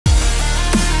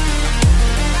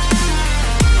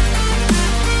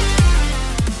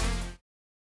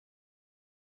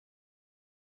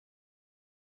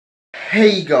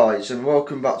Hey guys, and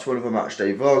welcome back to another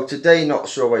matchday vlog. Today, not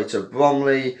so away to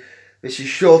Bromley. This is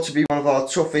sure to be one of our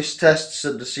toughest tests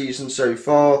of the season so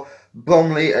far.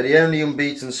 Bromley are the only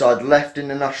unbeaten side left in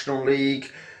the National League.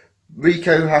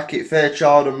 Rico,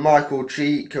 Hackett-Fairchild and Michael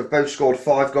Cheek have both scored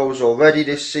 5 goals already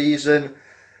this season.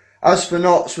 As for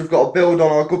Notts, we've got to build on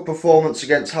our good performance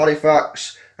against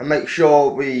Halifax and make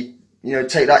sure we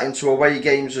take that into away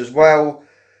games as well,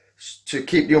 to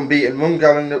keep the unbeaten run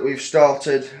going that we've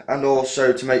started, and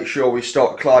also to make sure we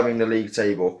start climbing the league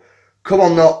table. Come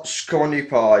on Notts, come on you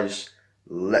pies,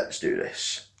 let's do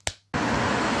this.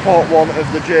 Part 1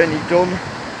 of the journey done.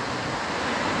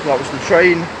 That was the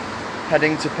train,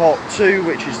 heading to part 2,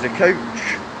 which is the coach.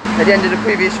 At the end of the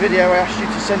previous video I asked you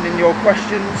to send in your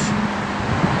questions,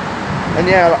 and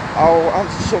yeah, I'll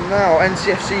answer some now.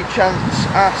 NCFC Chance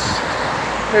asked,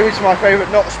 who is my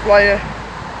favourite Notts player?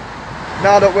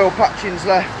 Now that Will Patchin's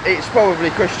left, it's probably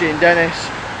Christian Dennis.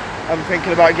 I'm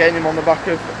thinking about getting him on the back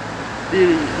of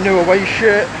the new away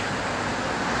shirt.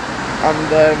 And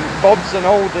Bobs and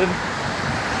Holden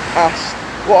asked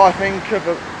what I think of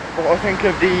the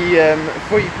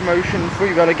free promotion,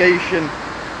 free relegation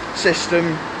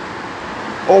system.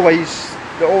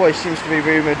 That always seems to be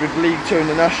rumoured with League 2 and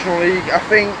the National League. I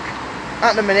think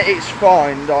at the minute it's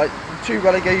fine. Like 2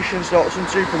 relegation slots and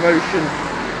 2 promotion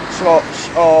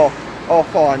slots are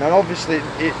fine, and obviously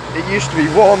it used to be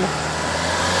 1.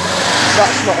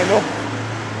 That's not enough.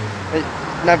 It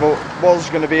never was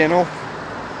going to be enough.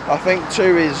 I think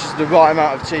 2 is the right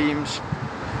amount of teams.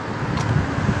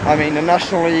 I mean, the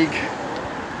National League,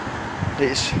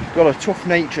 it's got a tough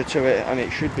nature to it, and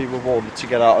it should be rewarded to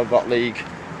get out of that league,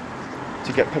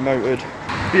 to get promoted.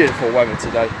 Beautiful weather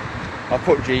today. I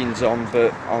put jeans on,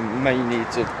 but I may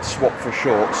need to swap for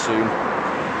shorts soon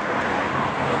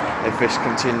if this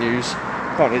continues.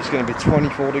 Apparently it's going to be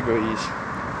 24 degrees.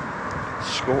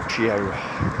 Scorchio.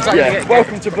 Yeah,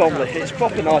 welcome to Bromley. It's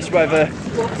proper nice weather.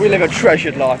 We live a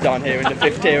treasured life down here in the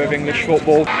 5th tier of English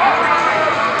football.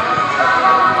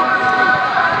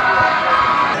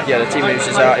 Yeah, the team moves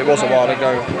us out. It was a while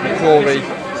ago. McCrory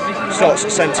starts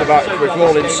at centre back with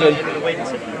Rawlinson.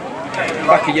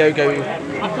 Bakayogo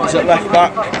is at left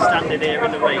back.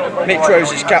 Mitch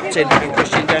Rose is captain, and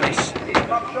Christian Dennis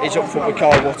is up front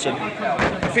with Wootton.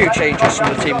 A few changes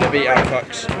from the team that beat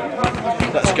Halifax.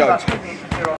 Let's go.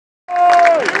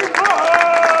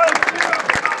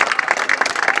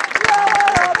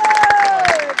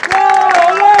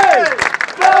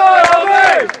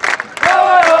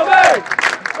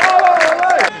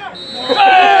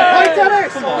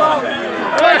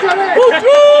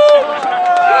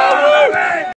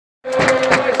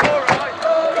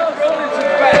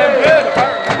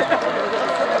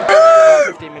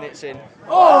 In.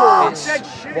 It's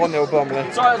 1-0 Bromley.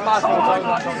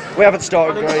 We haven't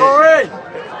started great.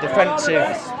 Defensive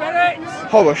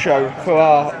horror show for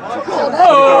our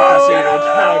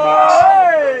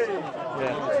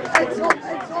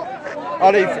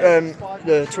I'll leave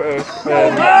the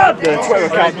Twitter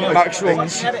account Max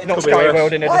Runs, not Sky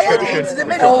World, in the description.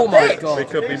 Oh my god.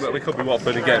 We could be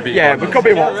Watford and get beat. Yeah, we could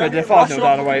be Watford. They're 5-0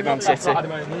 down away at Man City.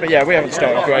 But yeah, we haven't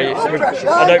started great.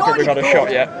 I don't think we've had a shot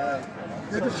yet.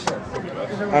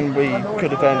 And we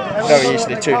could have been very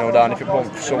easily 2-0 down if it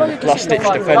wasn't for some last-ditch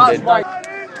defending. My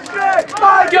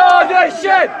God, this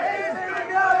shit!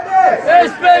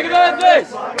 It's bigger than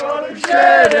this!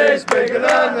 Shit is bigger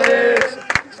than this!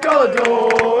 It's got a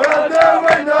door and a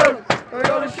window! I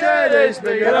got a shed is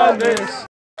bigger than this!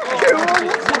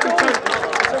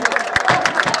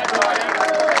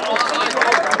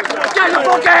 Get the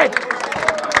bucket!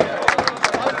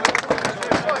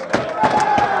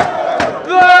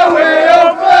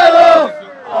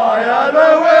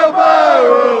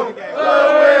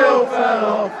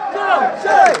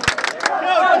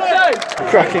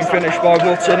 Cracking finish by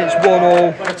Wootton, it's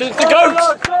 1-all. It's the goat!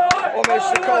 Almost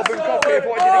a carbon copy of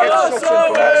what he did against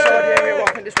Sutton from outside the area. Well, I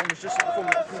think this one was just from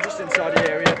just inside the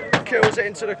area. Kills it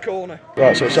into the corner.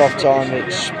 Right, so it's half time.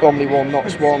 It's Bromley 1,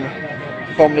 Notts 1.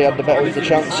 Bromley had the better of the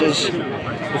chances.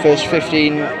 The first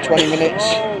 15-20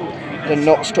 minutes. Then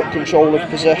Notts took control of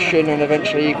possession and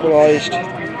eventually equalised.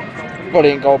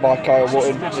 Brilliant goal by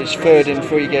Wootton. His 3rd in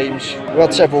 3 games. We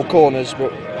had several corners,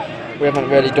 but we haven't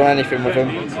really done anything with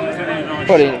them.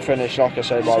 Brilliant finish, like I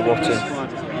say, by Wootton.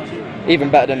 Even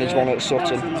better than his one at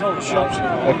Sutton.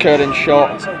 A curling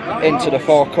shot into the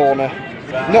far corner.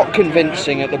 Not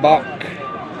convincing at the back,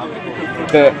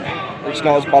 but it's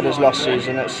not as bad as last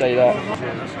season, let's say that.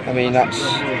 I mean, that's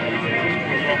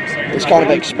it's kind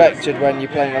of expected when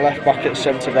you're playing a left back at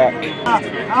centre back.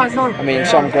 I mean,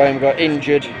 Sam Graham got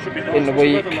injured in the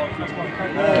week.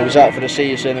 He was out for the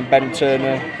season, and Ben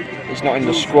Turner, he's not in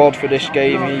the squad for this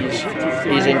game.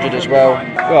 He's injured as well.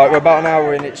 Right, we're about an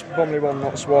hour in. It's Bromley 1,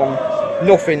 Notts 1.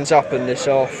 Nothing's happened this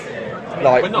half.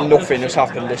 Like, nothing has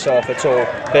happened this half at all.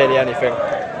 Barely anything.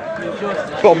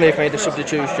 Bromley have made a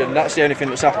substitution. That's the only thing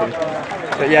that's happened.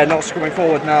 But yeah, Notts coming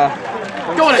forward now.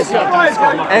 Go on,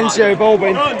 Enzo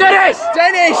Boldewijn. Dennis!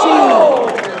 Dennis! Oh!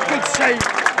 Good save.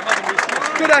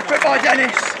 Good effort by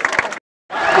Dennis.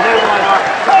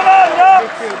 Come on,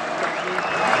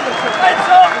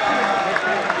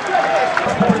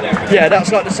 Yeah,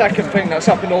 that's like the second thing that's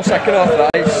happened all second half.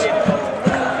 That is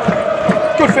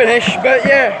good finish, but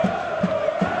yeah.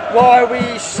 Why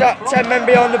we sat 10 men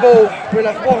behind the ball, we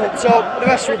left one up top, the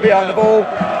rest were behind the ball.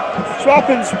 That's what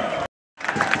happens.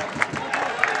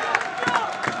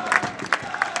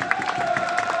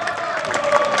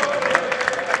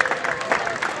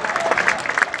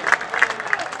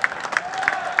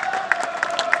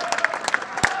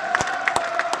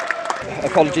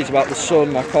 Apologies about the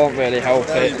sun, I can't really help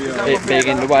it being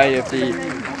in the way of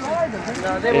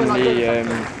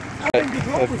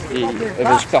of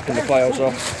us clapping the players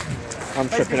off. I'm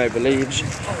tripping over leaves.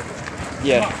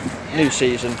 Yeah, new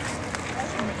season.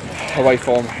 Away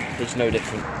form is no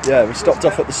different. Yeah, we stopped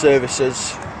off at the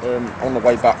services on the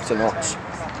way back to Notts.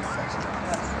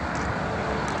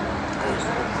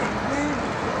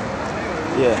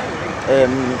 Yeah,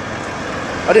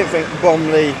 I didn't think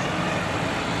Bromley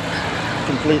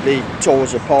completely tore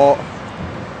us apart.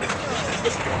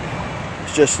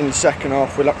 It's just in the second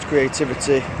half we lacked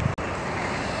creativity.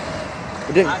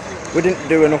 We didn't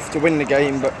do enough to win the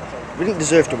game, but we didn't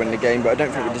deserve to win the game. But I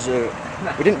don't think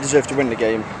we didn't deserve to win the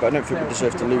game, but I don't think we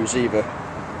deserve to lose either.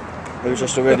 It was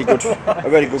just a really good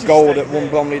goal that won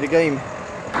Bromley the game.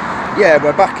 Yeah,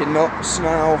 we're back in Notts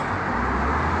now.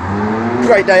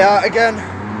 Great day out again.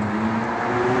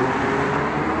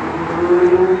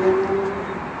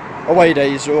 Away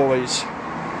days are always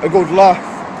a good laugh.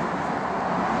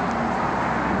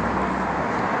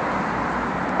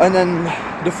 And then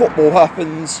the football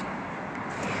happens,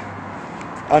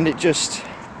 and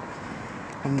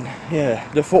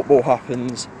the football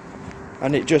happens,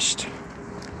 and it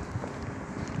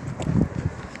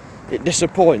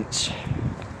disappoints.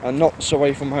 And Notts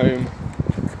away from home,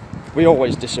 we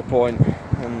always disappoint,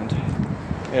 and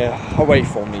yeah, away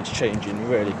form needs changing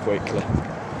really quickly,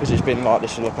 because it's been like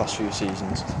this for the past few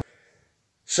seasons.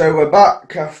 So we're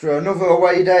back after another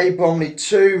away day, Bromley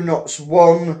 2, Notts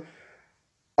 1.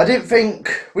 I didn't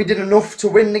think we did enough to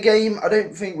win the game. I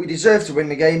don't think we deserved to win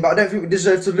the game, but I don't think we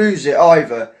deserved to lose it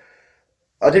either.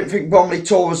 I didn't think Bromley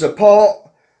tore us apart.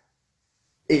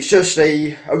 It's just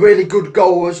a really good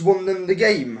goal has won them the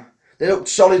game. They looked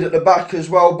solid at the back as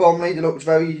well, Bromley. They looked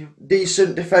very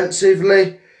decent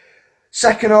defensively.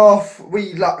 Second half,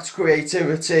 we lacked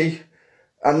creativity,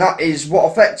 and that is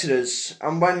what affected us.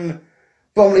 And when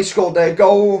Bromley scored their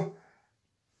goal,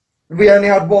 we only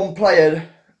had one player.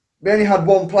 We only had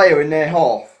one player in their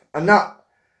half, and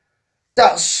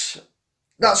that's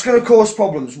going to cause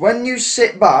problems. When you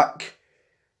sit back,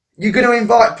 you're going to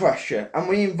invite pressure, and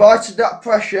we invited that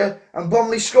pressure, and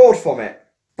Bromley scored from it.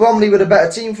 Bromley were the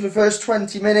better team for the first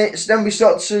 20 minutes, then we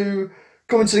started to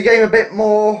come into the game a bit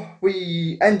more.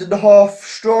 We ended the half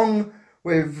strong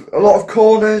with a lot of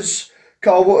corners.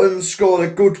 Carl Wootton scored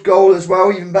a good goal as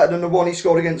well, even better than the one he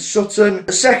scored against Sutton.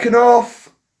 The second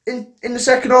half, in the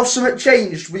second half, something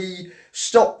changed. We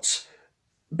stopped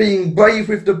being brave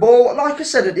with the ball. Like I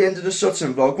said at the end of the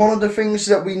Sutton vlog, one of the things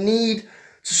that we need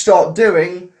to start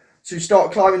doing to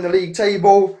start climbing the league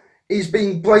table is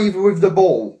being braver with the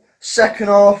ball. Second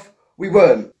half, we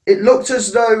weren't. It looked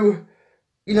as though,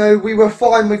 you know, we were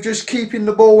fine with just keeping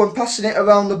the ball and passing it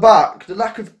around the back. The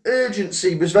lack of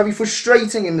urgency was very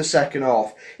frustrating in the second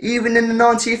half. Even in the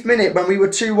 90th minute when we were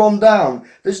 2-1 down,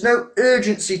 there's no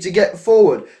urgency to get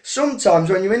forward. Sometimes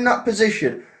when you're in that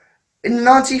position, in the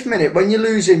 90th minute when you're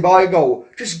losing by a goal,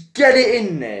 just get it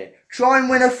in there. Try and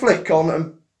win a flick on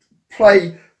and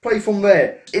play from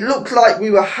there. It looked like we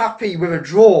were happy with a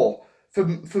draw for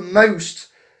most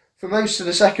of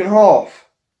the second half.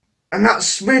 And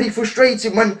that's really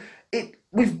frustrating when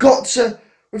we've got to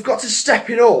step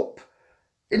it up.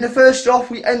 In the first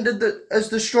half, we ended as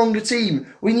the stronger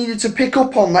team. We needed to pick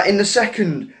up on that in the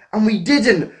second, and we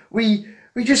didn't. We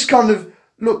just kind of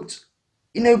looked,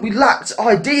 you know, we lacked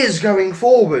ideas going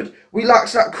forward. We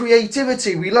lacked that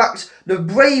creativity. We lacked the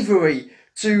bravery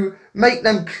to make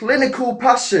them clinical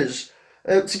passes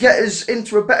to get us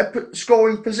into a better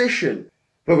scoring position.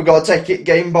 But we've got to take it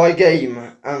game by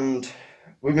game, and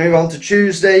We move on to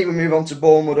Tuesday. We move on to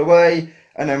Bournemouth away,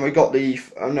 and then we got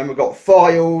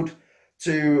Fylde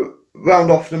to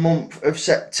round off the month of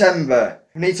September.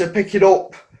 We need to pick it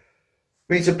up.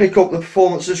 We need to pick up the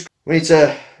performances. We need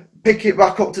to pick it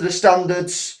back up to the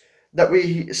standards that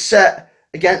we set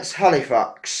against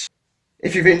Halifax.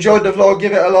 If you've enjoyed the vlog,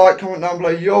 give it a like, comment down below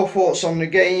your thoughts on the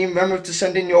game. Remember to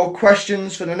send in your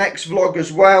questions for the next vlog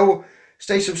as well.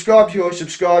 Stay subscribed if you're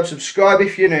subscribed. Subscribe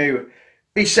if you're new.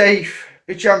 Be safe,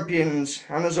 be champions,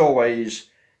 and as always,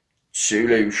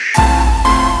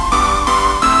 Suloosh.